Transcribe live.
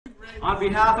On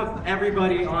behalf of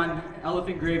everybody on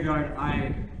Elephant Graveyard,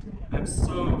 I am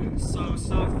so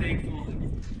thankful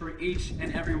for each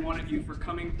and every one of you for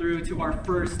coming through to our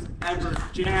first ever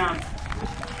jam.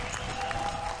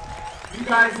 You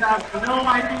guys have no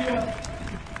idea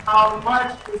how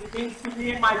much this means to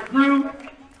me and my crew.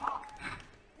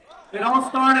 It all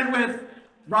started with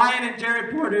Ryan and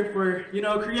Jared Porter for,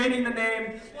 creating the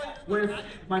name, with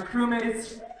my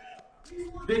crewmates,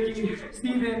 Vicky,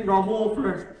 Steven, Rahul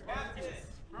for,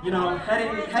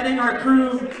 heading our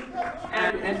crew,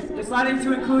 and deciding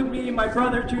to include me, my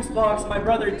brother Juicebox, my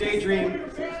brother Daydream,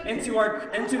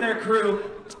 into their crew.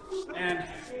 And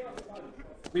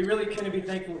we really couldn't be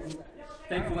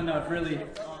thankful enough, really.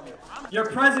 Your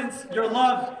presence, your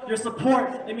love, your support,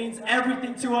 it means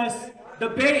everything to us. The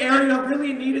Bay Area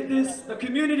really needed this. The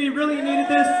community really needed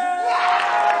this.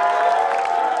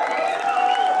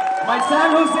 My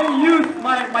San Jose youth,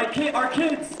 our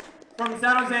kids from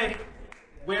San Jose,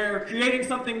 we're creating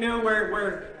something new.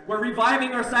 We're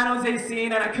reviving our San Jose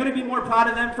scene, and I couldn't be more proud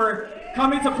of them for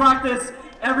coming to practice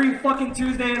every fucking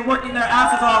Tuesday and working their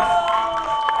asses off.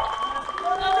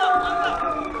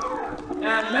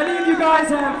 And many of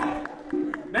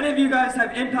you guys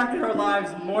have impacted our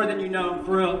lives more than you know,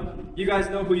 for real. You guys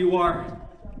know who you are.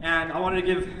 And I wanted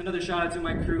to give another shout out to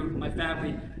my crew, my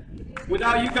family.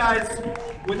 Without you guys,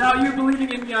 without you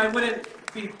believing in me, I wouldn't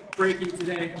be breaking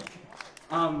today.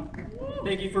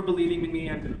 Thank you for believing in me.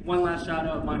 And one last shout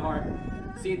out, my heart.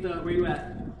 Cinta, where you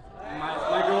at?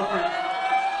 My girlfriend.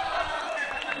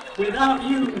 Without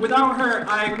you, without her,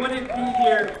 I wouldn't be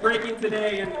here breaking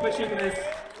today and pushing this.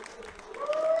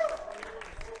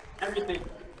 Everything.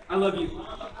 I love you.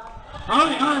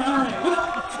 Alright.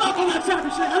 Stop all that chappy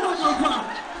shit. I'm not gonna cry.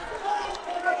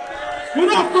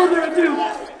 Without further ado.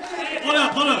 Hold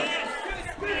up.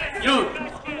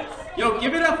 Yo,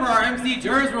 give it up for our MC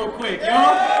Jerz real quick, yo.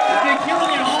 He's been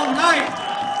killing it all night.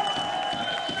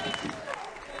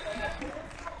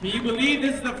 Can you believe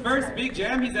this is the first big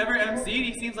jam he's ever MC'd?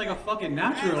 He seems like a fucking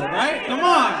natural, right? Come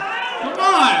on.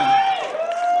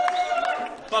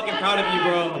 Fucking proud of you,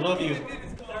 bro. I love you.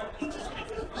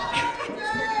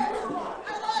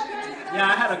 Yeah,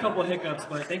 I had a couple of hiccups,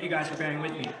 but thank you guys for bearing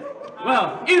with me.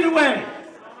 Well, either way,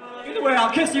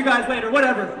 I'll kiss you guys later,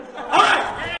 whatever.